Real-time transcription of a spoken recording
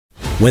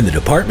When the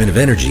Department of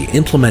Energy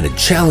implemented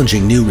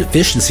challenging new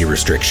efficiency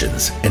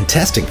restrictions and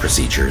testing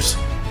procedures,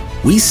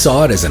 we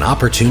saw it as an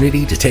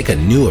opportunity to take a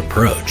new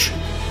approach.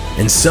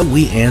 And so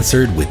we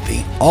answered with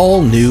the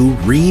all-new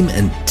Rheem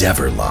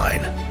Endeavor Line.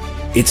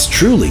 It's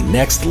truly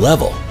next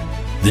level.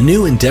 The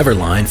new Endeavor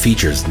Line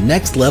features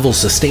next-level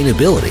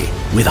sustainability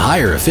with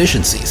higher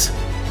efficiencies,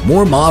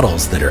 more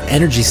models that are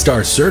ENERGY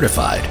STAR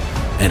certified,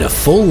 and a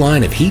full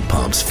line of heat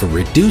pumps for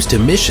reduced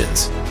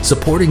emissions,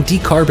 supporting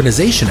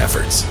decarbonization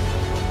efforts.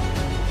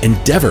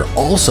 Endeavor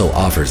also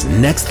offers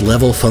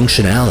next-level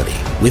functionality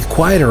with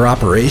quieter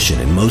operation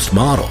in most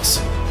models,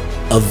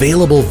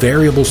 available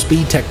variable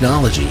speed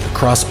technology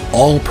across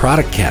all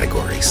product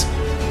categories,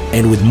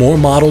 and with more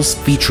models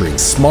featuring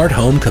smart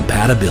home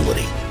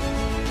compatibility.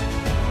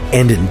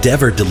 And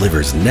Endeavor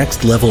delivers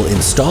next-level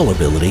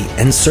installability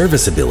and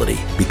serviceability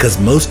because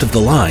most of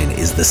the line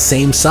is the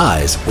same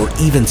size or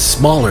even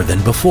smaller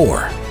than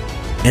before.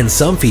 And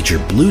some feature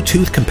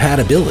Bluetooth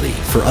compatibility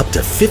for up to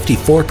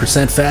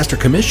 54% faster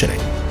commissioning.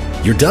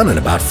 You're done in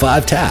about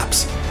 5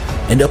 taps.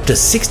 And up to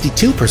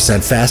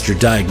 62% faster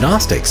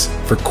diagnostics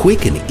for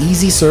quick and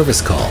easy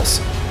service calls.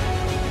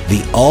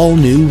 The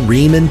all-new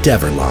Rheem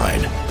Endeavor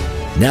Line.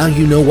 Now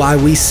you know why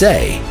we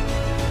say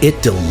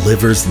it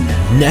delivers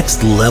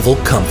next-level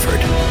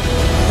comfort.